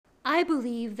I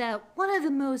believe that one of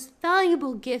the most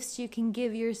valuable gifts you can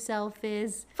give yourself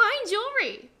is Fine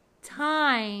jewelry.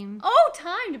 time. Oh,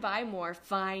 time to buy more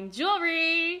fine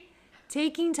jewelry.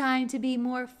 Taking time to be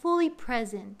more fully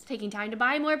present. Taking time to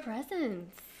buy more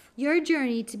presents. Your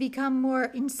journey to become more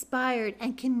inspired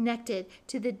and connected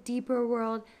to the deeper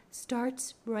world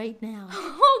starts right now.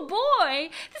 Oh boy,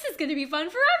 this is going to be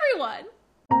fun for everyone.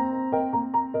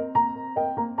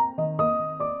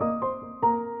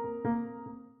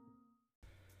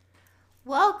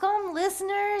 Welcome,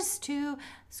 listeners, to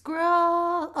This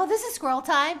is Squirrel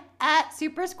Time at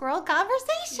Super Squirrel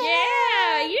Conversation.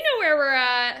 Yeah, you know where we're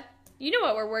at. You know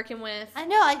what we're working with. I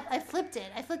know, I flipped it.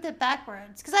 I flipped it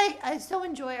backwards because I so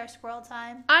enjoy our Squirrel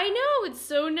Time. I know, it's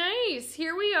so nice.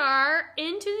 Here we are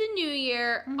into the new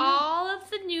year. Mm-hmm. All of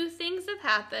the new things have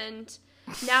happened.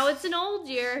 Now it's an old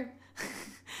year.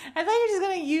 I thought you were just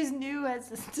going to use new as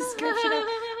a description of,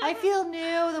 I feel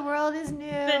new, the world is new.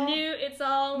 It's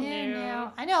all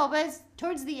new. I know, but it's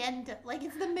towards the end, like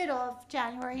it's the middle of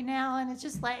January now, and it's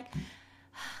just like,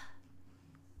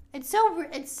 it's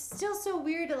still so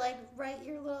weird to like write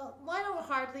your little, well, I don't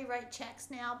hardly write checks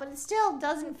now, but it still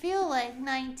doesn't feel like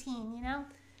 19, you know?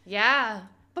 Yeah.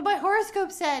 But my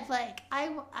horoscope said, like, I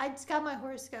just got my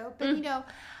horoscope, and you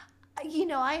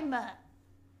know, I'm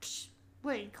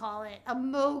what do you call it, a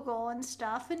mogul and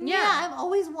stuff, and I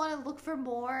always want to look for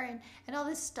more and all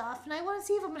this stuff, and I want to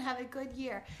see if I'm going to have a good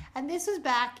year. And this was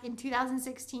back in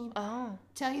 2016. Oh.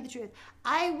 Tell you the truth.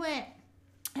 I went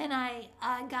and I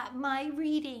got my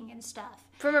reading and stuff.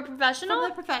 From a professional?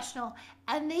 From a professional.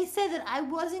 And they said that I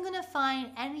wasn't going to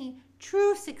find any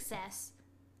true success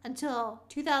until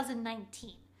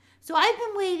 2019. So I've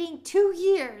been waiting 2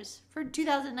 years for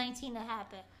 2019 to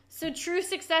happen. So true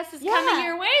success is coming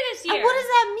your way this year. And what does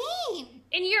that mean?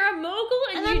 And you're a mogul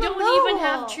and you I'm a don't even mogul.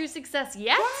 have true success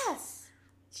yet? Yes.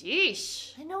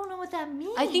 Jeesh. I don't know what that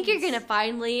means. I think you're going to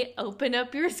finally open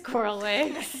up your squirrel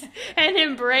legs and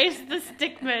embrace the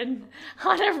stickman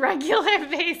on a regular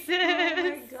basis. Oh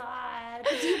my God.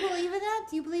 But do you believe in that?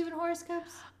 Do you believe in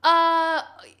horoscopes? I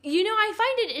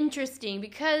find it interesting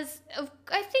because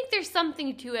I think there's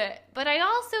something to it, but I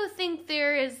also think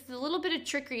there is a little bit of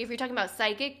trickery if you're talking about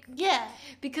psychic. Yeah.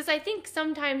 Because I think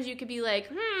sometimes you could be like,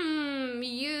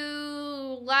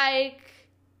 you like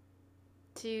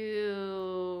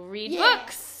to read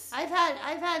books. I've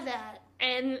had that.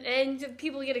 And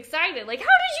people get excited. Like, how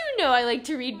did you know I like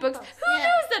to read books? Who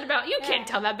knows that about you? Can't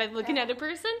tell that by looking at a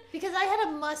person. Because I had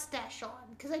a mustache on.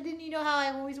 Because I didn't, how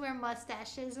I always wear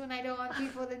mustaches when I don't want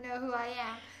people to know who I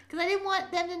am. Because I didn't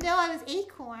want them to know I was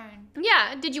Acorn.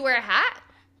 Yeah. Did you wear a hat?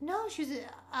 No, she was,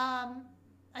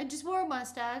 I just wore a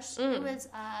mustache. It was,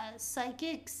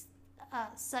 Psychic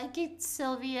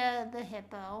Sylvia the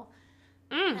Hippo.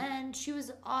 And she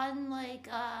was on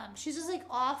she's just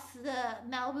off the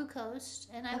Malibu coast,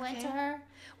 and I went to her.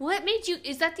 What made you?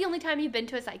 Is that the only time you've been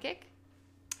to a psychic?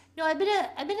 No, I've been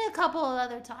a couple of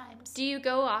other times. Do you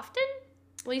go often?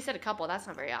 Well, you said a couple. That's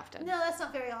not very often. No, that's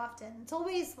not very often. It's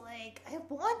always I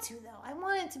want to though. I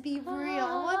want it to be real.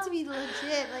 I want it to be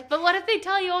legit. But what if they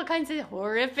tell you all kinds of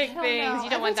horrific things? Know.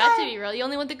 You don't want that to be real. You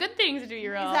only want the good things to be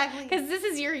real. Exactly. Because this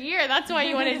is your year. That's why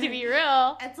you want it to be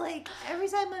real. It's every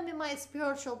time I'm in my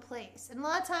spiritual place, and a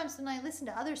lot of times when I listen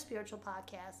to other spiritual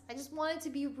podcasts, I just want it to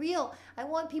be real. I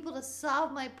want people to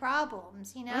solve my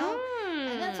problems, And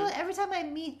that's what every time I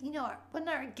meet, when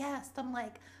they're a guest, I'm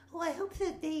like, oh, I hope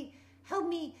that they help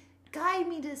me, guide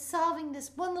me to solving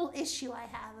this one little issue I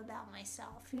have about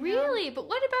myself. Really? But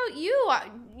what about you?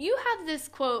 You have this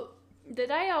quote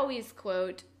that I always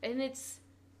quote, and it's,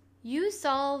 you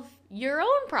solve your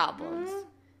own problems.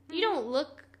 Mm-hmm. You don't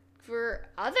look for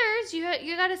others. You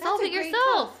got to solve it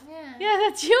yourself. Yeah,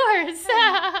 that's yours.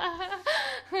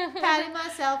 Patting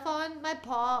myself on my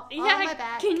paw, on my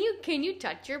back. Can you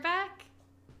touch your back?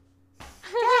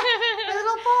 Yeah, my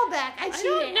little ball back. I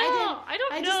cheated. I don't know.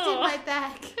 I just did my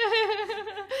back.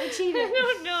 I cheated. I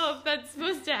don't know if that's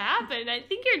supposed to happen. I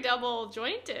think you're double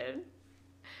jointed.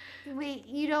 Wait,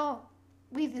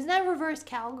 isn't that reverse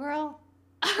cowgirl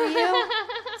for you?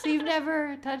 So you've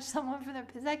never touched someone from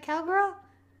is that cowgirl?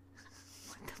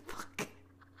 What the fuck?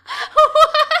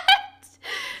 What?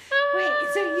 Wait,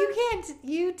 so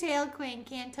you tail queen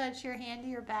can't touch your hand to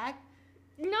your back?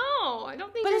 No, I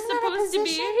don't think but you're isn't that a supposed to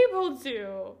be position? able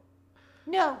to.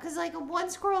 No, because one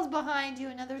squirrel's behind you,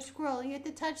 another squirrel. You have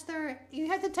to touch their head.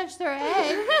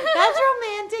 That's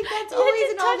romantic. That's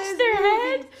always in all those movies.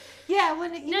 head. Yeah,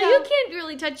 You can't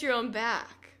really touch your own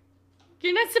back.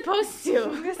 You're not supposed to.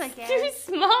 Yes, I It's can. too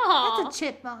small. That's a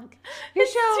chipmunk. You're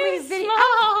It's showing me too a video.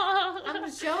 small.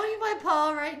 I'm showing you my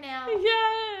paw right now.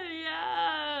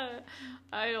 Yeah.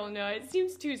 I don't know. It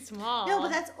seems too small. No, but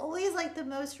that's always like the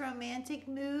most romantic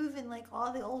move in like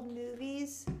all the old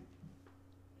movies.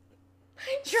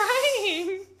 I'm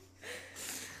trying.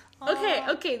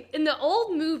 Okay. In the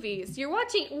old movies, you're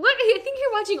watching what? I think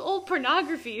you're watching old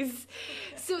pornographies.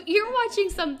 So you're watching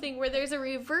something where there's a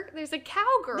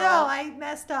cowgirl. No, I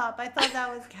messed up. I thought that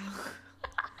was cow.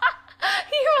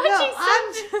 You're watching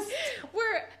I'm something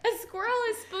where a squirrel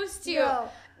is supposed to. No.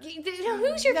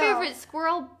 Who's your No. favorite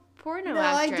squirrel porno No,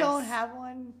 actress? I don't have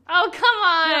one. Oh, come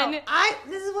on.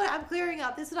 No, this is what I'm clearing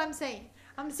up. This is what I'm saying.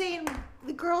 I'm saying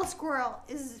the girl squirrel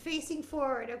is facing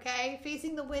forward, okay?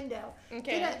 Facing the window.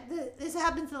 Okay. Then this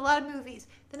happens in a lot of movies.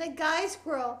 Then a guy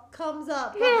squirrel comes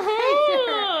up.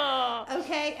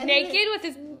 Okay? And then Naked with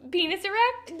his penis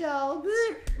erect? no.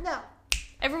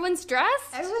 Everyone's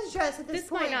dressed? Everyone's dressed at this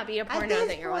point. Might not be a At porno this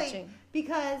that you're point, watching.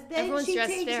 Because then Everyone's she dressed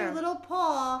takes fair. her little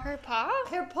paw, Her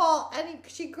paw? and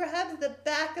she grabs the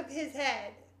back of his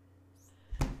head.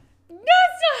 That's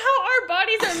not how our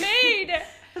bodies are made.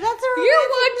 But that's a You're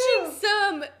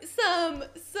romantic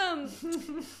watching some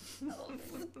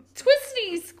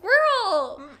twisty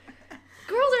squirrel.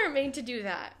 Girls aren't made to do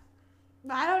that.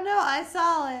 move. I don't know. I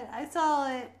saw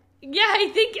it. Yeah, I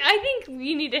think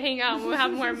we need to hang out and we'll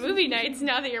have more movie nights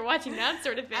now that you're watching that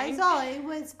sort of thing. I saw it.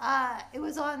 It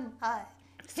was on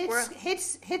Squirrel.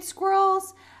 Hit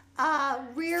Squirrels,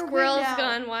 Rear Squirrels Window.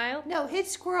 Gone Wild. No, Hit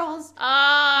Squirrels.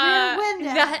 Rear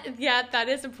Window. That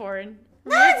is a porn.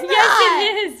 No, it's Yes, not.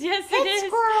 it is. Yes, Hit it is.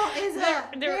 Squirrel is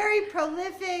They're- very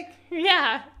prolific.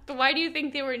 Yeah, but why do you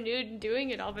think they were nude and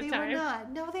doing it all the They time? were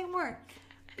not. No, they weren't.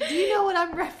 Do you know what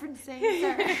I'm referencing,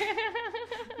 sir?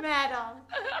 Madam.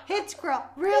 Hit Squirrel.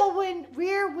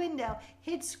 Rear Window.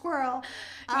 Hit Squirrel.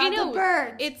 The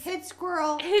bird. it's- Hit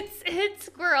Squirrel. Hit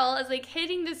squirrel is like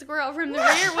hitting the squirrel from the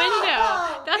rear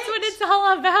window. That's what Bitch. it's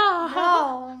all about.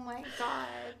 Oh my god.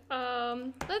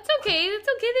 That's okay. That's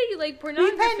okay that you like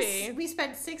pornography. We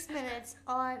spent 6 minutes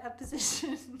on a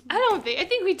position. I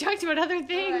think we talked about other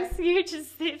things. Okay. You're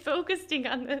just focusing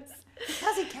on this.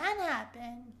 Because it can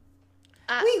happen.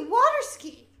 Uh, Wait, water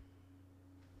ski.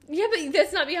 Yeah, but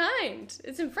that's not behind.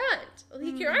 It's in front.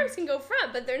 Like your arms can go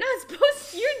front, but they're not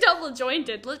supposed to. You're double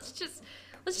jointed. Let's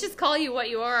just call you what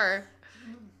you are.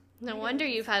 No wonder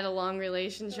you've had a long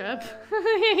relationship.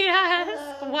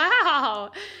 Yes.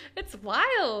 Wow. It's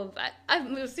wild.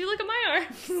 See, look at my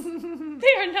arms.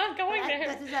 They are not going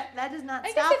there. That does not I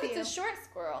stop guess if you. it's a short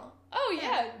squirrel. Oh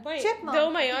yeah. Chipmunk.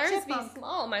 Though my It's a arms chipmunk. be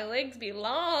small, my legs be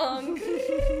long.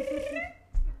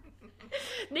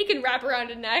 They can wrap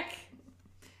around a neck.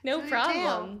 No Use your problem.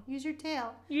 tail. Use your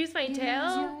tail. Use my tail?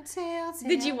 Use your tail.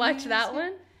 Did you watch use that your-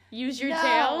 one? Use your No.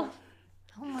 tail?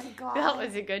 Oh my god. That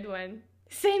was a good one.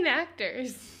 Same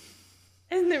actors.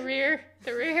 In the rear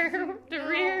window.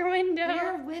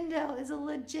 Rear Window is a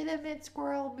legitimate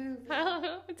squirrel movie.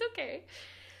 It's okay.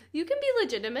 You can be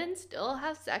legitimate and still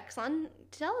have sex on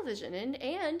television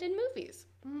and in movies.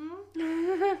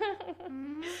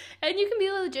 Mm-hmm. And you can be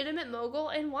a legitimate mogul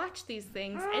and watch these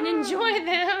things and enjoy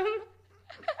them.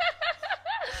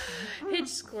 Hitch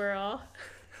Squirrel.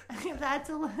 That's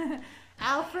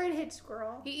Alfred Hitch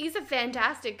Squirrel. He's a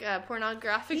fantastic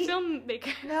pornographic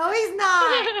filmmaker. No, he's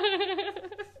not.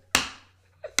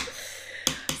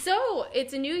 So,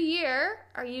 it's a new year.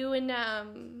 Are you in,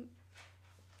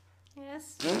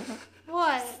 Yes.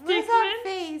 What? What's that Stickman?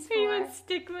 face Are you in for?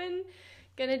 Stickman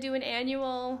gonna do an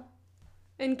annual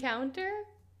encounter?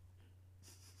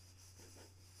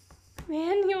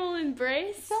 Annual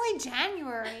embrace? It's only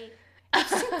January. It's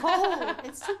too cold.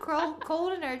 It's too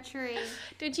cold in our tree.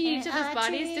 Did you each And other's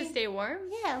bodies to actually- stay warm?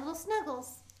 Yeah, little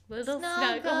snuggles. Little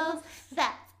snuggles.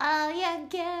 That's all you're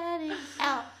getting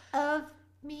out of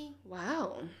me.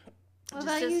 Wow. What Just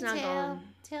about a you, snuggle.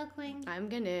 Tail Queen? I'm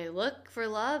gonna look for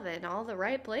love in all the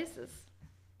right places.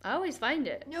 I always find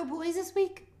it. No boys this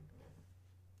week?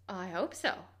 I hope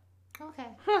so. Okay.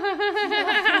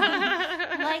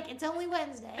 Like, it's only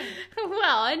Wednesday.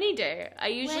 Well, any day. I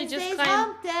usually Wednesday's just climb.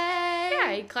 hump day. Yeah,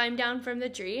 I climb down from the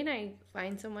tree and I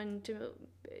find someone to.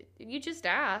 You just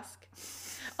ask.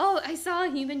 Oh, I saw a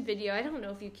human video. I don't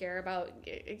know if you care about.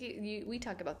 We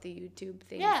talk about the YouTube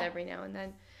things every now and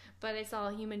then, but I saw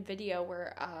a human video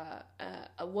where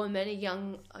a woman, a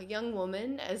young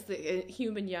woman, as the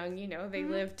human young, they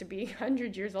live to be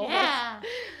 100 years old. Yeah.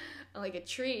 Like a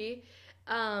tree.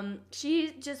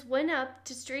 She just went up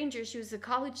to strangers. She was a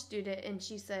college student, and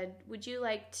she said, "Would you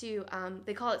like to?"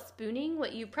 They call it spooning.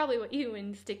 What you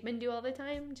and Stickman do all the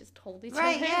time, just hold each other.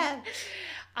 Right. Yeah.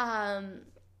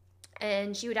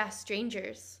 And she would ask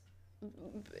strangers,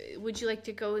 would you like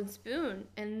to go and spoon?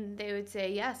 And they would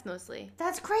say yes, mostly.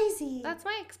 That's crazy. That's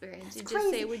my experience. That's You just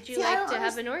say, crazy. would you See, I like don't to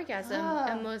have an orgasm? Ah.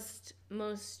 And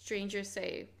most strangers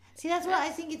say, See, that's what I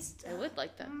think it's. I would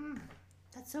like that.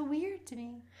 That's so weird to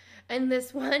me. And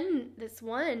this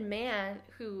one man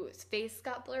whose face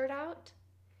got blurred out,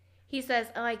 he says,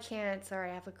 oh, I can't. Sorry,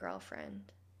 I have a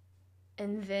girlfriend.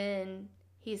 And then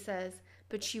he says,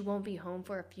 but she won't be home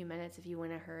for a few minutes if you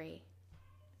in a hurry.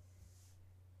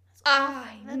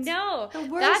 I know. The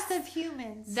worst of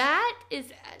humans. That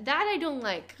I don't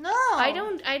like. No. I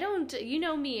don't, you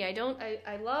know me. I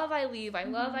love, I leave. I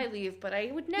love, I leave. But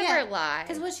I would never lie.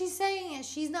 Because what she's saying is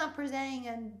she's not presenting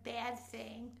a bad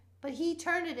thing, but he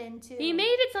turned it into. He made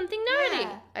it something naughty.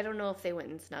 Yeah. I don't know if they went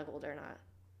and snuggled or not.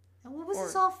 And what was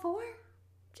this all for?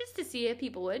 Just to see if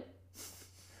people would.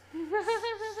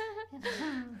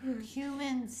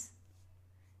 Humans.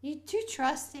 You're too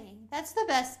trusting. That's the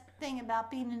best thing about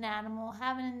being an animal,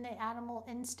 having the animal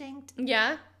instinct.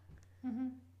 Yeah? Mm-hmm.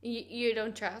 You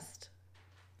don't trust?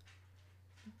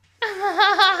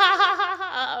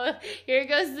 Here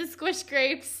goes the squish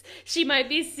grapes. She might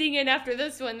be singing after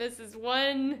this one. This is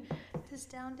one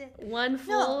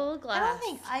full glass.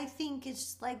 I think it's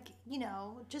just like,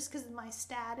 just because of my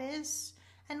status.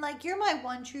 And like, you're my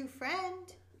one true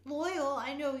friend. Loyal.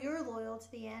 I know you're loyal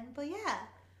to the end. But yeah, I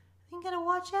think I gotta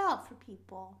watch out for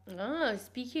people. Oh,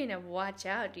 speaking of watch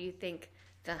out, do you think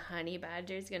the honey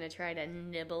badger's gonna try to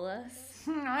nibble us?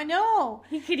 I know.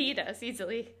 He could eat us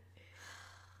easily.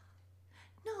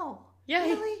 No. Yeah.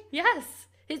 Really? Yes.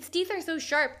 Its teeth are so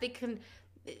sharp they can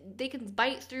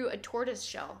bite through a tortoise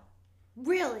shell.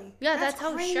 Really? Yeah, that's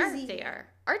how crazy. sharp they are.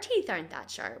 Our teeth aren't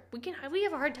that sharp. We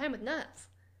have a hard time with nuts.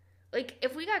 Like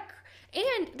if we got,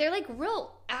 and they're like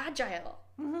real agile.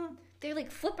 Mm-hmm. They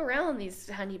like flip around, these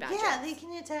honey badgers. Yeah, they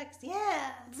can attack.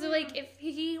 Yeah. So like if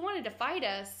he wanted to fight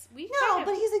us, but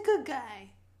he's a good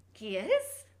guy. He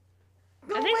is.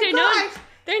 Oh I think my gosh.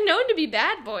 they're known to be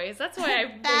bad boys. That's why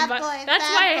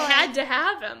I had to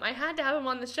have him. I had to have him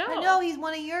on the show. I know he's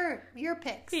one of your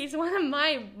picks. He's one of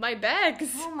my bags.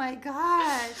 Oh my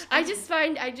gosh. I just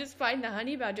find the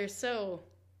honey badger so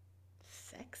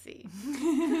sexy.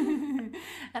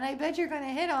 And I bet you're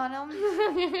gonna hit on him.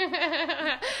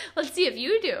 Let's see if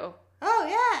you do. Oh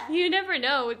yeah. You never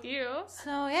know with you.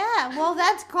 So yeah, well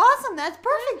that's awesome. That's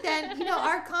perfect then.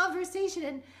 Our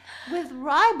conversation with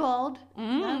Ribald, the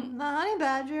honey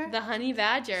badger. The honey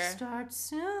badger starts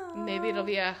soon. Maybe it'll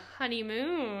be a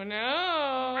honeymoon.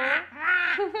 Oh.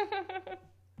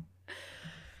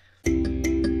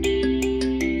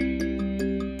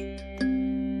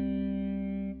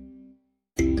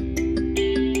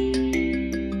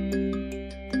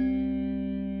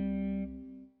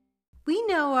 We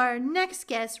know our next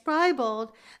guest,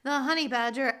 Ribald, the honey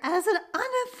badger, as an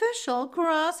unofficial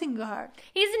crossing guard.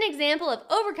 He's an example of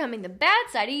overcoming the bad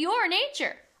side of your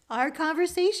nature. Our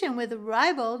conversation with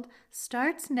Ribald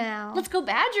starts now. Let's go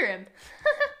badger him.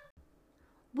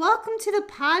 Welcome to the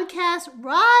podcast,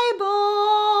 Ribald,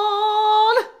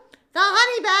 the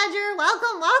honey badger.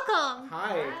 Welcome.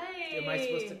 Hi. Am I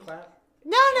supposed to clap?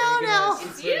 No.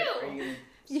 It's you. Are you going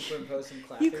to superimpose some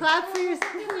clapping? You clap for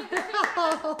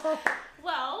yourself.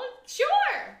 Well,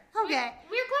 sure. Okay.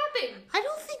 We're clapping. I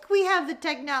don't think we have the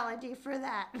technology for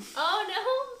that. Oh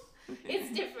no,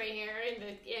 it's different here in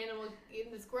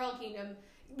the squirrel kingdom.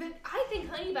 But I think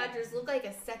honey badgers look like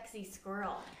a sexy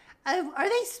squirrel. Are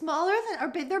they smaller than,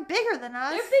 or they're bigger than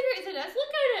us? They're bigger than us.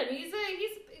 Look at him.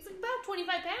 He's about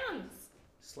 25 pounds.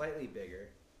 Slightly bigger.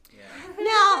 Yeah.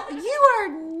 Now, you are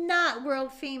not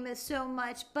world famous so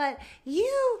much, but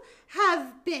you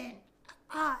have been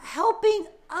helping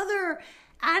other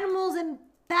animals and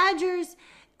badgers.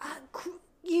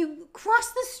 You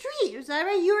cross the street. Is that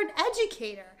right? You're an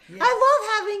educator. Yeah. I love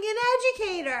having an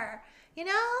educator.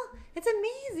 It's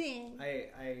amazing.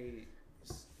 I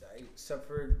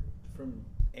suffered from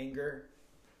anger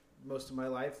most of my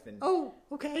life, and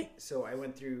okay. So I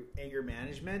went through anger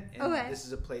management, and this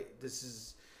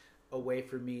is a way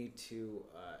for me to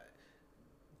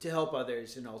help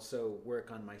others and also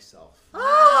work on myself. Oh,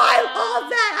 I love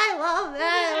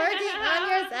that.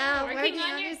 Working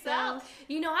on yourself.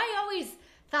 I always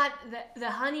thought that the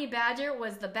honey badger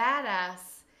was the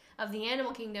badass of the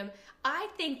animal kingdom. I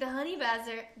think the honey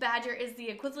badger is the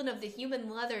equivalent of the human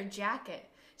leather jacket.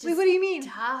 Wait, what do you mean?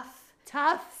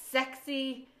 Tough,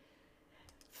 sexy,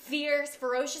 fierce,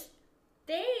 ferocious.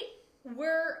 They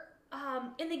were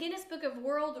in the Guinness Book of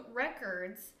World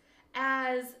Records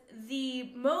as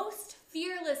the most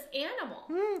fearless animal.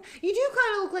 You do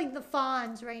kind of look like the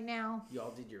fawns right now. You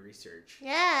all did your research.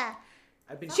 Yeah.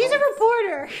 She's a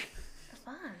reporter.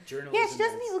 fun. Journalism. Yes,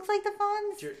 doesn't he look like the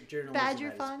Fonz? Journalism Badger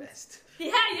at its Fonz? best.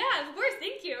 Yeah, of course.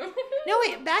 Thank you. No,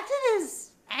 wait. Back to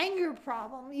this anger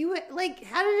problem. You like,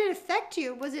 how did it affect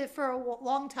you? Was it for a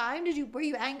long time? Were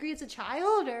you angry as a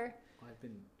child or? Well,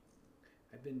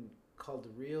 I've been called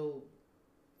real.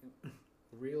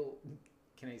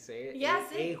 Can I say it? Yeah,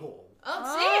 say it. A-hole. Oh,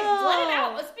 say it. Let it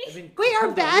out. Let's be. Wait, are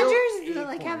called the real badgers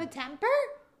like acorn. have a temper?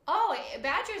 Oh,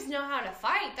 badgers know how to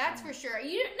fight. That's for sure.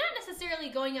 You're not necessarily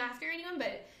going after anyone,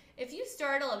 but if you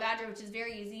startle a badger, which is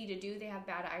very easy to do, they have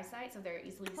bad eyesight, so they're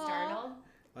easily startled.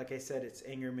 Like I said, it's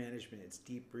anger management. It's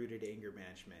deep-rooted anger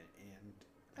management, and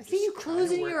I see you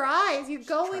closing your eyes. You're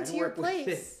going to your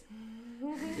place.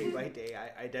 Day by day,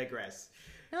 I digress.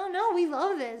 No, we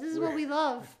love this. This is what we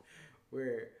love.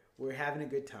 We're having a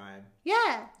good time. Yeah.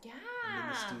 Yeah. I'm in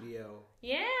the studio.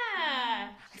 Yeah.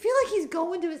 I feel like he's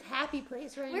going to his happy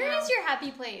place right now. Where is your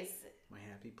happy place? My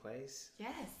happy place?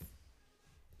 Yes.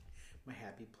 My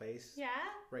happy place Yeah.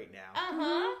 right now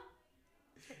Uh-huh.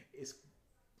 is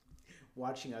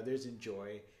watching others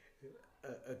enjoy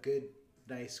a good,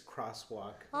 nice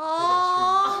crosswalk.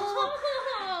 Oh.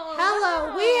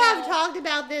 Hello. We have talked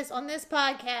about this on this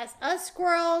podcast. Us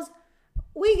squirrels,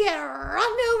 we get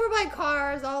run over by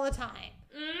cars all the time.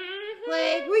 Mm-hmm.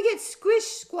 Like, we get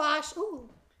squashed. Ooh,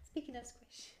 speaking of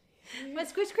squish. My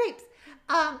squish creeps.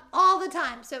 All the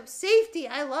time. So safety,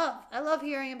 I love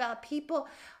hearing about people,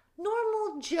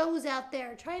 normal Joes out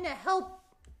there trying to help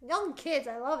young kids.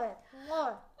 I love it.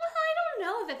 Well, I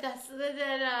don't know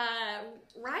that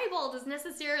Ribald is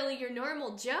necessarily your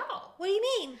normal Joe. What do you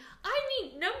mean? I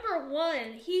mean, number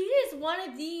one, he is one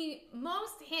of the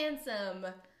most handsome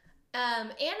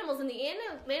animals in the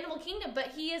animal kingdom, but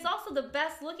he is also the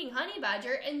best looking honey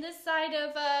badger in this side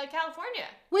of California.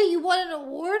 Wait, you won an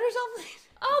award or something?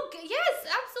 Oh,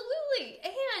 yes, absolutely.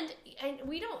 And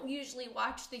we don't usually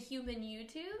watch the human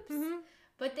YouTubes,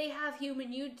 but they have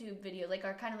human YouTube videos, like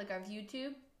our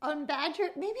YouTube. On badger?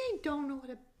 Maybe I don't know what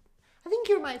a... I think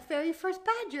you're my very first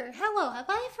badger. Hello, have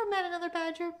I ever met another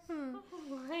badger?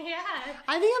 Yeah.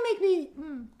 I think it'll make me...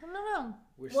 I don't know.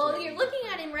 Well, you're looking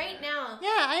at him right now. Yeah,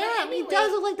 I am. Anyway, he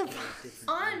does look like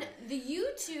the... On the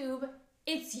YouTube,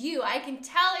 it's you. I can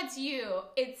tell it's you.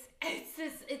 It's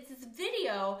this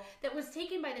video that was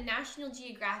taken by the National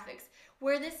Geographics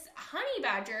where this honey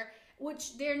badger,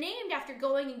 which they're named after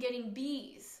going and getting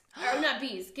bees. Or not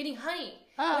bees, getting honey.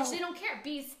 Oh. Which they don't care.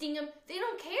 Bees sting them. They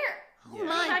don't care. Oh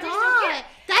my Badgers don't care.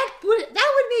 god.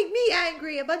 That would make me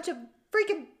angry. A bunch of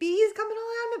freaking bees coming all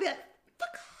around me. Be like, fuck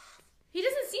off. He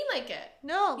doesn't seem like it.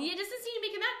 No. He doesn't seem to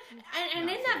make him mad. And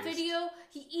in that video,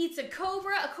 he eats a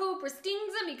cobra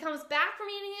stings him, he comes back from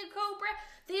eating a cobra.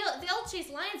 They all chase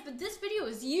lions, but this video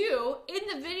is you in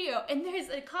the video. And there's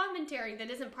a commentary that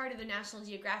isn't part of the National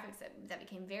Geographic that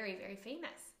became very, very famous.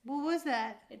 What was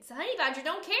that? It's honey badger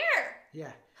don't care.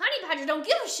 Yeah. Honey badger don't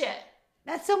give a shit.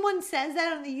 That someone says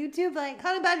that on the YouTube, like,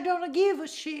 honey badger don't give a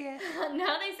shit.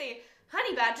 Now they say,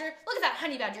 honey badger, look at that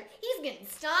honey badger. He's getting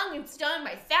stung and stung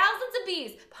by thousands of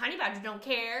bees. But honey badger don't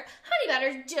care. Honey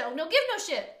badger don't give no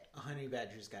shit. A honey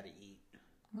badger's got to eat.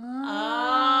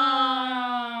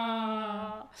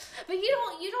 But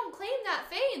you don't claim that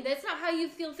fame. That's not how you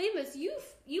feel famous.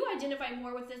 You identify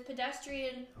more with this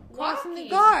pedestrian Crossing walking. the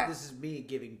guard. This is me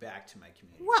giving back to my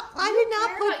community. Well, I did not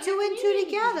care put about two your and two community.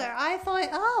 together. I thought,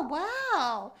 oh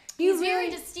wow, He's very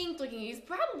distinct looking. He is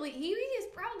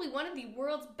probably one of the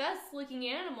world's best looking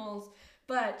animals.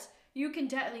 But you can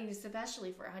definitely,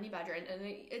 especially for a honey badger, and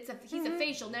he's a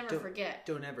face you'll never forget.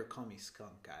 Don't ever call me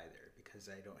skunk either, because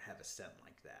I don't have a scent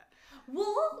like that.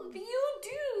 Well, you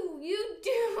do.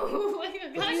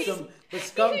 But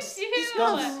skunks, You do.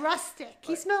 skunks. rustic.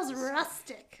 He smells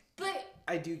rustic. But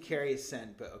I do carry a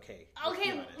scent, but okay. Let's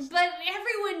be honest. but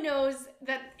everyone knows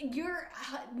that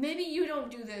maybe you don't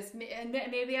do this, and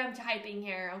maybe I'm typing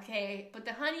here, okay? But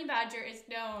the honey badger is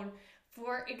known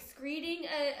for excreting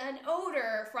an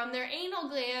odor from their anal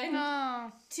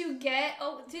gland to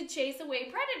chase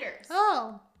away predators.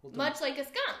 Oh. Well, Much like a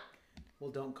skunk. Well,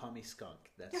 don't call me skunk.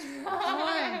 That's It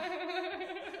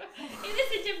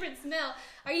is a different smell.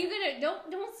 Are you gonna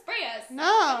don't spray us?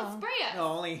 No. Don't spray us. no,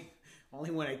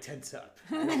 only when I tense up.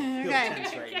 I don't feel Okay.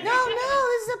 tense right No, now.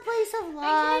 this is a place of I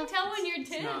love. can't tell when you're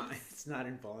tense. It's not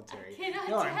involuntary. I cannot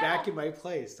No, I'm tell. back in my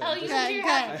place. Oh, I'm you just- said you're Okay.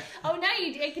 happy. Oh, now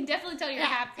I can definitely tell you're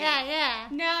happy. Yeah.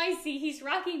 Now I see he's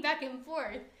rocking back and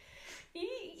forth.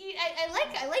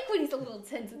 I like when he's a little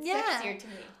tense. It's Yeah. sexier to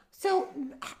me. So,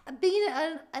 being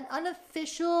an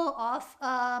unofficial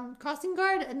crossing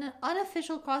guard, an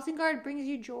unofficial crossing guard brings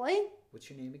you joy. What's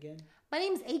your name again? My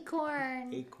name's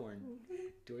Acorn. Acorn.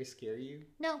 Do I scare you?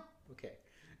 No. Okay.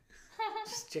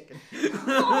 Just chicken.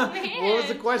 Oh, man. What was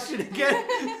the question again?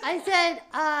 I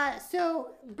said,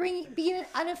 so being an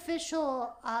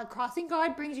unofficial crossing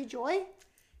guard brings you joy?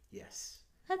 Yes.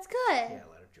 That's good. Yeah,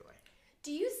 a lot of joy.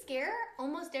 Do you scare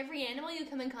almost every animal you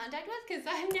come in contact with? Because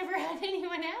I've never had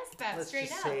anyone ask that Let's straight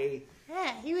just up. say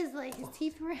Yeah, he was like, his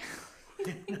teeth were out.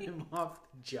 when I'm off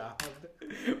the job,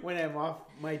 when I'm off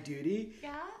my duty,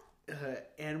 Yeah?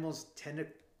 animals tend to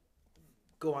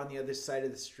go on the other side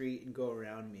of the street and go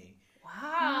around me.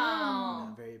 Wow.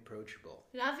 Not very approachable.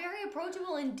 Not very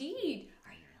approachable indeed.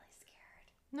 Are you really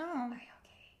scared? No. Are you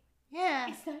okay? Yeah.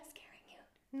 It's not scaring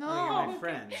you. No. Oh, you're my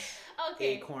friends.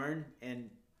 Okay. Acorn and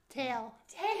Tail.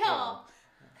 Tail.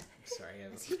 I'm sorry, I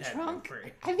have Is he a bad drunk?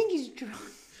 memory. I think he's drunk.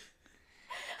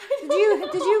 Did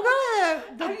you go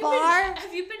to the bar?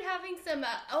 Have you been having some?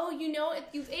 Have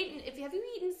you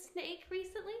eaten snake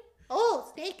recently?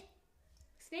 Oh, snake.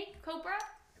 Snake, cobra?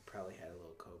 I probably had a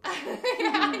little cobra.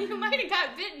 Yeah, you might have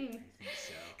got bitten. I think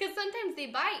so. Because sometimes they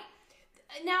bite.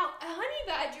 Now, a honey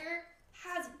badger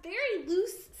has very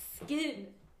loose skin,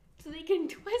 so they can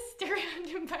twist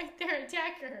around and bite their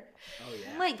attacker. Oh yeah.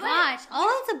 Oh my gosh. All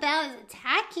it's about is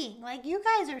attacking. Like, you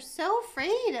guys are so afraid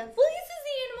of... Well, this is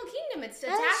the animal kingdom. It's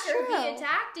That's attack or be true.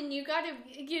 attacked, and you gotta,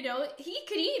 he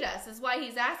could eat us, is why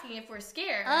he's asking if we're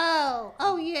scared.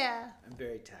 Oh yeah. I'm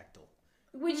very tactile.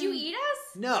 Would you eat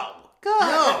us? No. Good.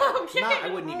 No. Okay. Not, I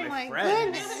wouldn't Oh eat my my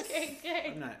friends. goodness.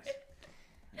 Okay.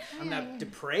 I'm not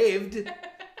depraved.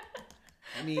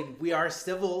 I mean, we are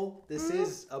civil. This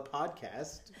is a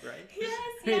podcast, right? Yes,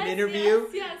 An interview.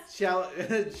 Yes. Shall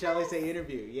I say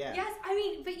interview? Yeah. Yes, I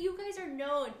mean, but you guys are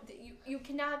known that you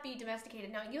cannot be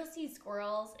domesticated. Now, you'll see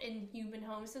squirrels in human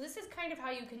homes, so this is kind of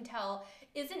how you can tell,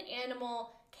 is an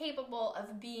animal capable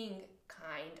of being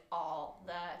kind all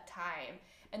the time?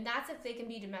 And that's if they can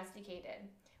be domesticated.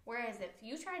 Whereas if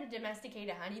you try to domesticate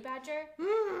a honey badger,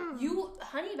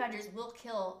 honey badgers will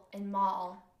kill and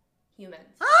maul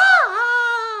humans.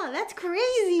 Ah, that's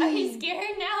crazy. Are you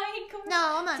scared now, Acorn?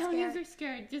 No, I'm not Tell me scared. if you're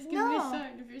scared. Just give No. me a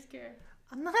sign if you're scared.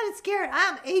 I'm not scared.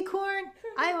 I'm Acorn.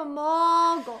 I'm a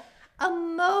mogul. A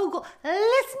mogul.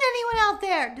 Listen, anyone out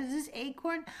there. Does this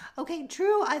Acorn? Okay,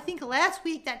 true. I think last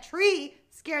week that tree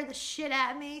scared the shit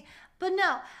out of me. But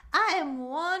no, I am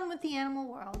one with the animal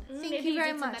world. Thank Maybe you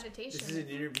very did some much. meditation. This is an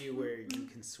interview where you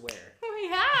can swear.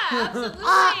 Yeah,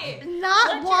 absolutely.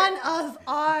 Not one of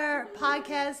our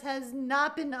podcasts has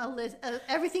not been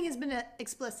everything has been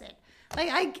explicit.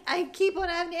 Like I keep on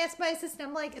having to ask my assistant.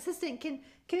 I'm like, assistant, can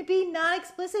it be not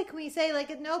explicit? Can we say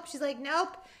like nope? She's like,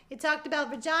 nope. You talked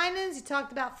about vaginas. You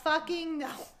talked about fucking. No,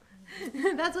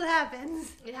 that's what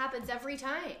happens. It happens every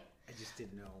time. I just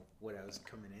didn't know what I was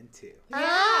coming into.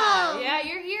 Yeah,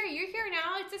 you're here. You're here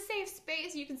now. It's a safe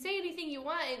space. You can say anything you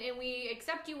want, and we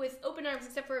accept you with open arms,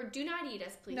 except for do not eat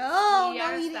us, please. No, we no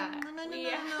ask eating. that. No. We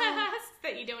ask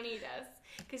that you don't eat us,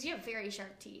 because you have very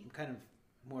sharp teeth. I'm kind of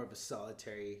more of a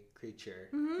solitary creature.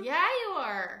 Mm-hmm. Yeah, you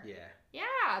are. Yeah.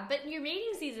 Yeah, but your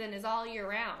mating season is all year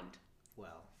round.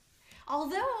 Well,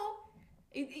 Although,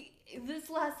 this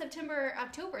last September,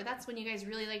 October, that's when you guys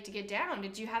really like to get down.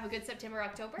 Did you have a good September,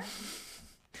 October?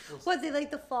 What, they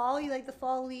like the fall? You like the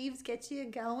fall leaves? Get you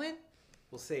going?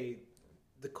 we'll say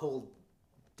the cold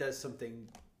does something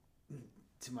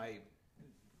to my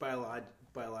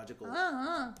biological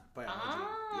Uh-huh. biology.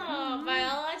 Oh,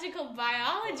 biological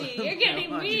biology. You're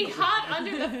getting me hot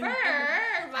under the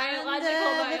fur.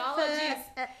 Biological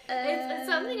biology. It's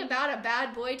something about a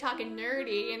bad boy talking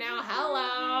nerdy,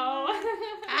 hello.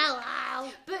 Hello.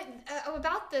 But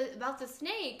about the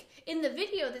snake, in the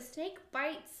video, the snake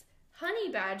bites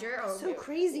honey badger, or So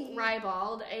crazy.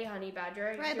 ribald, a honey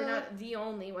badger. You're Ribald. not the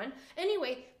only one.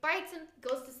 Anyway, bites him,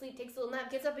 goes to sleep, takes a little nap,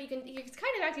 gets up. You're kind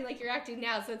of acting like you're acting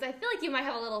now, so I feel like you might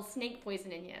have a little snake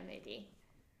poison in you, maybe.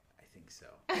 I think so.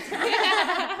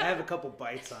 I have a couple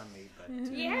bites on me, but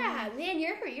Yeah, man,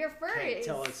 your fur can't is.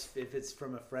 tell us if it's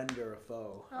from a friend or a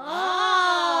foe.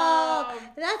 Oh,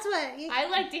 that's what. I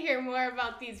like to hear more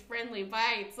about these friendly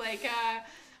bites. Like,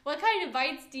 what kind of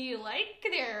bites do you like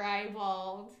there,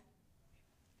 Eyebald?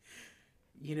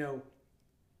 You know,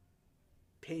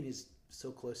 pain is so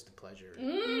close to pleasure.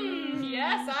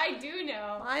 Yes, I do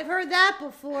know. I've heard that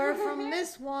before from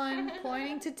this one,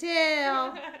 pointing to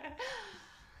tail.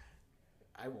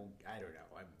 I don't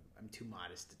know. I'm too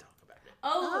modest to talk about it.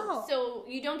 Oh, so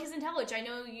you don't kiss and tell, which I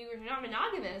know you're not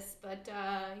monogamous, but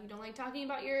you don't like talking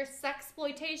about your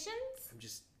sexploitations?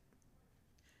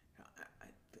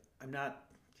 I'm not.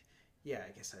 Yeah,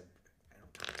 I guess I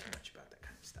don't talk too much about that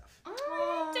kind of stuff. All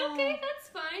right, okay, that's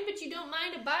fine, but you don't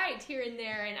mind a bite here and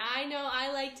there, and I know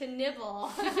I like to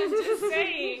nibble. Just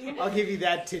saying. I'll give you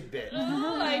that tidbit.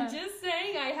 Oh, I'm just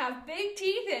saying I have big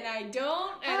teeth and I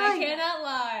cannot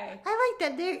lie. I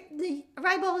like that.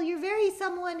 Rybald, you're very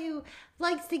someone who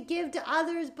likes to give to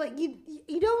others, but you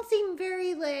don't seem very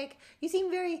you seem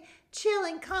very chill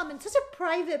and calm and such a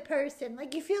private person.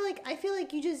 Like I feel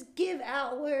like you just give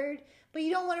outward, but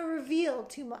you don't want to reveal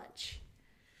too much.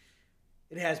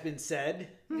 It has been said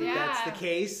that that's the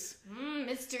case.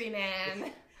 Mystery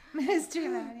man. Mystery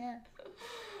man, yeah.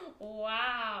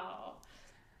 Wow.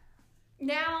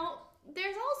 Now,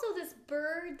 there's also this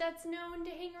bird that's known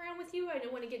to hang around with you. I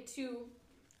don't want to get too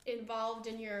involved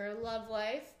in your love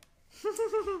life.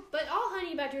 But all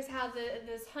honey badgers have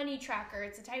this honey tracker.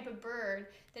 It's a type of bird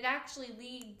that actually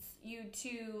leads you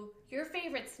to your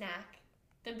favorite snack,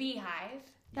 the beehive.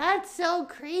 That's so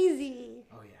crazy.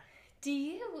 Oh, yeah. Do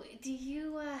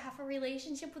you have a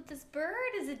relationship with this bird?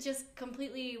 Is it just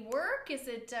completely work? Is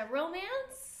it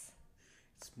romance?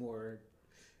 It's more...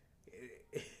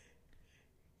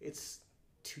 It's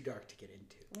too dark to get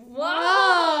into.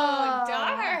 Whoa,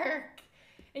 dark.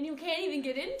 And you can't even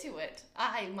get into it.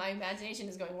 My imagination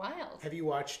is going wild. Have you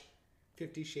watched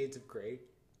 50 Shades of Grey?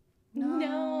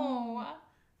 No.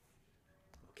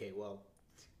 Okay, well...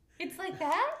 It's like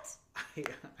that?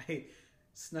 I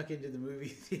snuck into the movie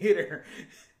theater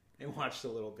and watched a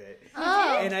little bit.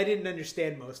 Oh. And I didn't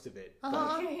understand most of it. But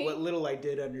Okay. what little I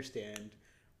did understand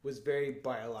was very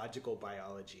biological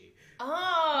biology.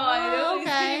 I know. He's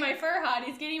okay. getting my fur hot.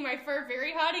 He's getting my fur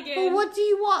very hot again. But what do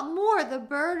you want more, the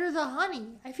bird or the honey?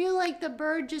 I feel like the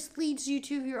bird just leads you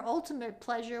to your ultimate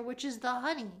pleasure, which is the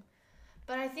honey.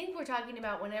 But I think we're talking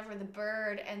about whenever the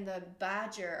bird and the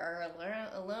badger are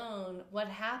alone, what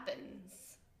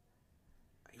happens?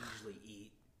 I usually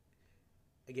eat.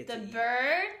 I get The to eat.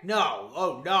 bird? No.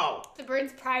 Oh, no. The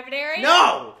bird's private area?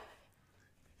 No!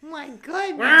 Oh my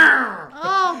goodness.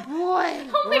 Oh boy.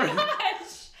 Oh my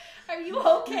gosh! Are you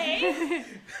okay?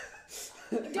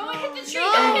 Don't hit the tree!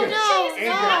 No, Don't hit the no, tree! It's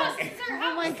no. our house! It's our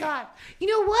Oh my house! god. You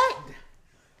know what?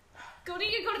 Go to the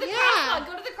Yeah. crosswalk!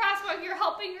 Go to the crosswalk! You're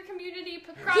helping your community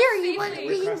cross Here, you safely. want-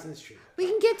 We're crossing the street. We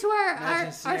can get to our Imagine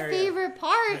a scenario. favorite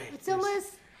part. Right, It's there's-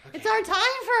 almost okay. it's our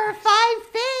time for our 5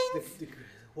 things. The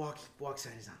walk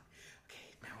sign is on.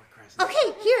 Okay, now we're crossing.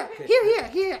 Okay,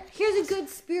 here's a good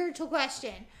spiritual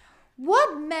question.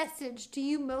 What message do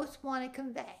you most want to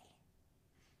convey?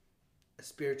 A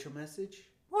spiritual message?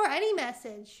 Or any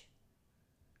message?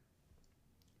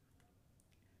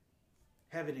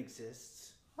 Heaven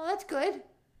exists. Well, that's good.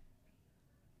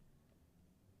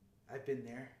 I've been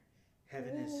there.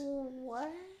 Heaven is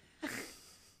What?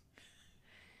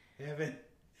 Heaven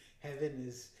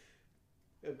is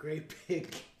a great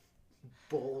big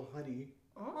bowl of honey.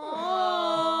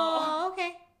 Oh,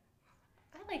 okay.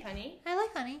 I like honey. I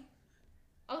like honey.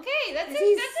 Okay, that's an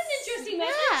interesting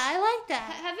message. Yeah, I like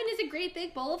that. Heaven is a great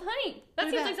big bowl of honey. That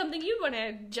What seems about- like something you'd want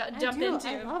to jump I into.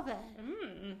 I love it.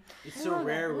 It's so love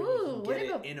rare it. when Ooh, you what can get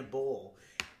about- it in a bowl.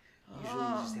 Usually you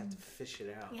just have to fish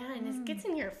it out. Yeah, and it gets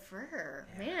in your fur.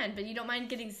 Man, but you don't mind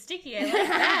getting sticky. I like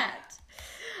that.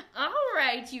 All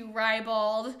right, you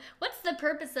Rybald. What's the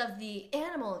purpose of the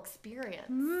animal experience?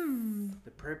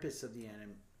 The purpose of the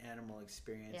animal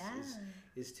experience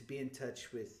is to be in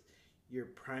touch with your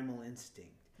primal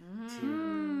instinct,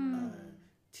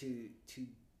 to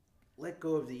let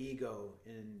go of the ego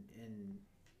and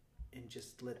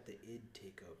just let the id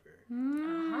take over.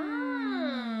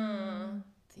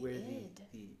 The Where id.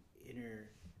 the inner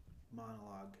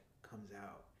monologue comes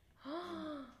out.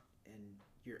 And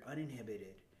you're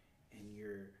uninhibited and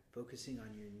you're focusing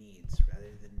on your needs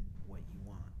rather than what you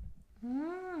want.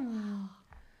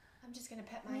 I'm just going to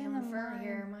pet my own fur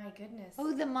here. My goodness.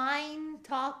 Oh, the mind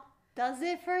talk does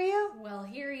it for you? Well,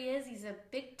 here he is. He's a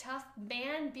big, tough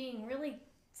man being really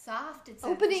soft. It's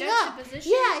Opening a up.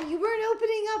 juxtaposition. Yeah, you weren't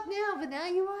opening up now, but now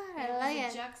you are. I like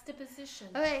It's it. a juxtaposition.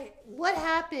 Okay, what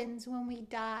happens when we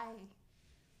die?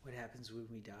 What happens when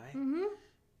we die? Mm-hmm.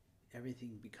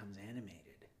 Everything becomes animated.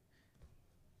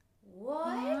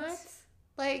 What?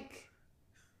 Like,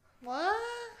 what?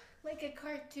 Like a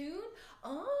cartoon?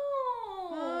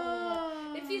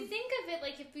 Oh. If you think of it,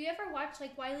 like if you ever watch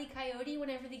like Wile E. Coyote,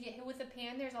 whenever they get hit with a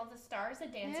pan, there's all the stars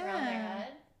that dance around their Yeah.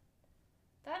 head.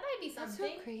 That might be That's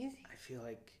something. so crazy. I feel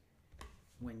like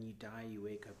when you die, you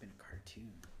wake up in a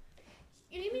cartoon.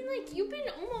 You mean like you've been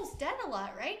almost dead a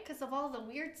lot, right? Because of all the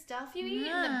weird stuff you eat and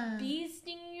Yeah. the bees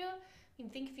stinging you. I mean,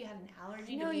 think if you had an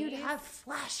allergy You to know, bees. you'd have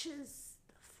flashes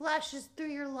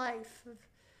through your life of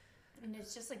And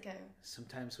it's just like a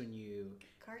sometimes when you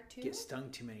cartoon. get stung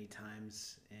too many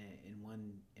times in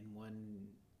one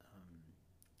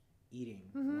eating,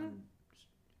 one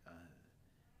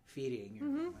feeding or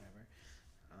whatever,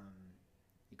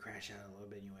 you crash out a little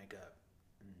bit and you wake up.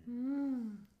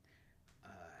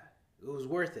 It was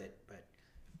worth it, but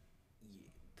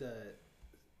the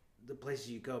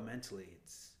places you go mentally,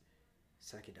 it's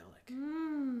psychedelic.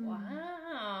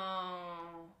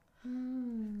 Wow.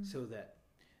 So that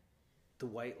the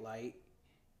white light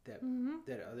that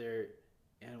other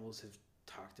animals have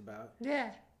talked about,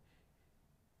 Yeah.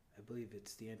 I believe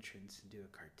it's the entrance into a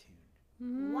cartoon.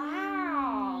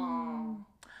 Wow.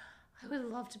 I would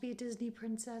love to be a Disney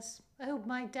princess. I hope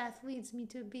my death leads me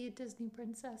to be a Disney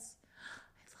princess.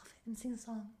 I love it. And sing a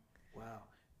song. Wow.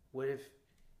 What if,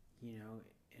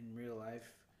 in real life,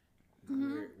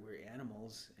 we're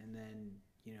animals, and then,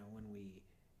 when we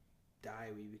die,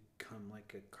 we become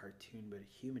like a cartoon, but a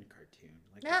human cartoon.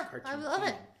 Like Yeah, a cartoon I love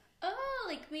it. human. Oh,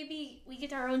 like maybe we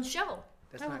get our own show.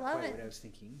 That's I not love quite it. what I was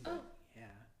thinking. But yeah.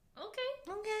 Okay.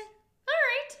 Okay. All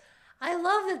right. I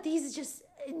love that these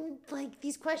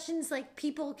these questions,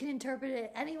 people can interpret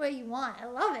it any way you want. I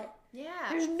love it. Yeah.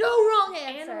 There's no wrong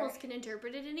answer. Animals can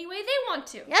interpret it any way they want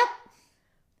to. Yep.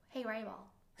 Hey, Ryball.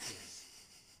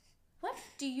 What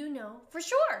do you know for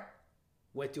sure?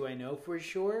 What do I know for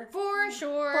sure? For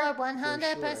sure. For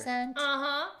 100%.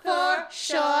 Uh-huh. For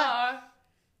sure.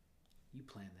 You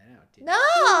planned that out, didn't you?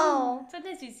 No.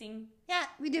 Sometimes we sing. Yeah,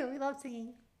 we do. We love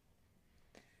singing.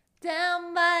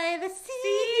 Down by the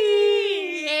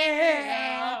sea,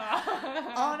 yeah.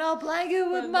 On a blanket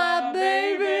with my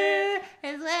baby,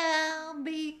 is where I'll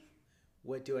be.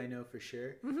 What do I know for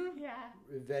sure? Yeah.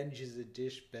 Revenge is a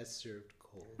dish best served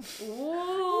cold.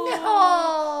 Ooh.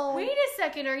 No. Wait a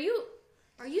second. Are you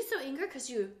so angry because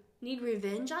you need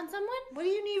revenge on someone? What do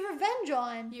you need revenge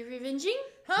on? You're revenging?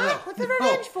 Huh? No, What's the no.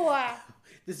 revenge for?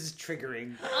 This is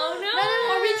triggering. Oh no!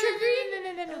 No. Are we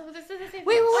triggering? No. Oh, this is the same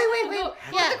Wait. thing. Wait. Go.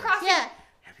 Yeah, They're crossing. yeah.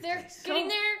 Happy They're face. getting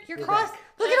there. You're We're cross. back.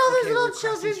 Look at all those Okay, little we're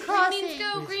children crossing crossing. Green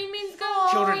means go. Green means go.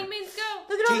 Children. Green means go.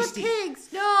 Look at all Tasty. the pigs.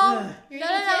 No. You're No.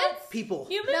 eating kids? People.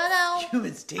 Humans? No.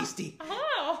 Humans tasty.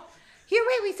 Oh. Here,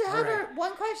 wait. We still have All right.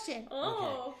 one question.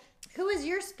 Oh. Who is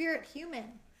your spirit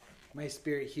human? My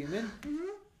spirit human?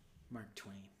 Mark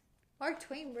Twain. Mark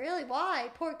Twain. Really? Why?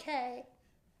 Poor Kay.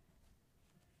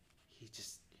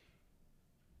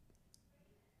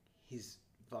 He's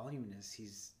voluminous.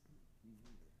 He's,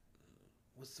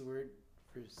 what's the word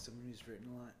for someone who's written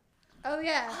a lot? Oh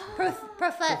yeah.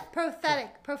 Prolific. Prolific.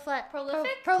 He is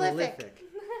Prolific. prolific.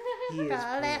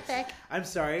 I'm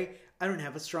sorry, I don't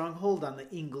have a strong hold on the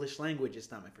English language. It's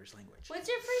not my first language. What's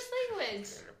your first language?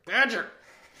 Badger.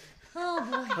 Oh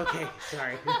boy. Okay,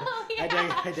 sorry. Oh, yeah.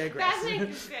 I digress. That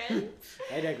makes sense.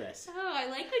 I digress. Oh, I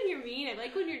like when you're mean. I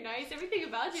like when you're nice. Everything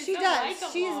about you is She so does. likable.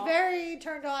 She's very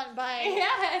turned on by.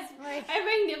 Yes. Like- And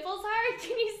my nipples hard.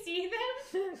 Can you see them?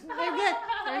 They're good.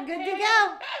 They're good to Okay.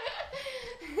 go.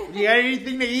 You got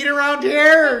anything to eat around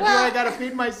here? Or do Well- I gotta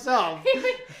feed myself?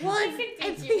 Well, I can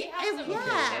it's teach the you. We have some yeah.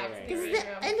 snacks in It's the the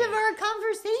room. end of our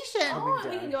conversation. Oh, we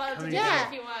down. can go out to Coming dinner down.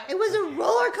 if you want. It was a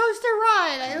roller coaster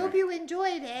ride. I hope you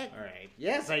enjoyed it. All right.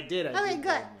 Yes, I did. I Okay, did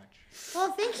good. very much.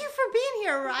 Well, thank you for being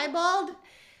here, Rybald.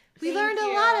 We Thank learned a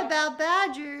you. lot about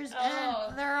badgers Oh.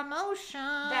 and their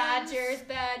emotions. Badgers.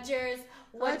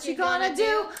 What you gonna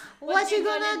do? What you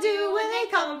gonna do when they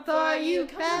come for you?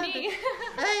 Come for me.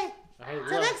 Hey, I till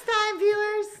loved- next time,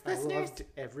 viewers, I listeners. loved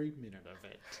every minute of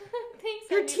it. Thanks,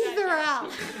 Your Honey teeth are Badger.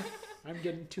 out. I'm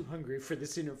getting too hungry for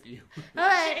this interview. All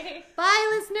right. Okay. Bye,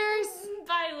 listeners.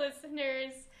 Bye,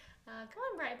 listeners. Come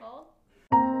on, Rybald.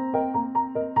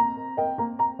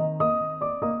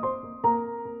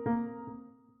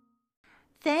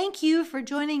 Thank you for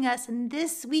joining us in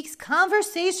this week's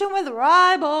conversation with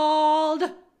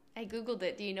Rybald. I Googled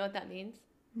it. Do you know what that means?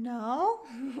 No?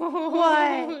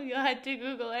 What? You had to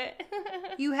Google it.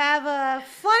 You have a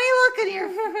funny look on your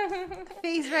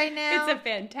face right now. It's a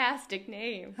fantastic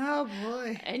name. Oh,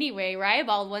 boy. Anyway,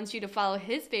 Rybald wants you to follow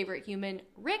his favorite human,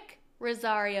 Rick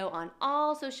Rosario, on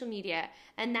all social media,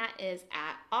 and that is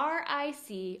at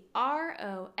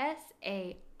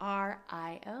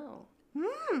RICROSARIO.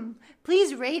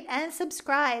 Please rate and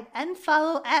subscribe and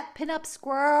follow at Pinup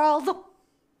Squirrel.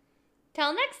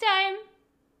 Till next time.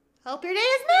 Hope your day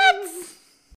is nuts.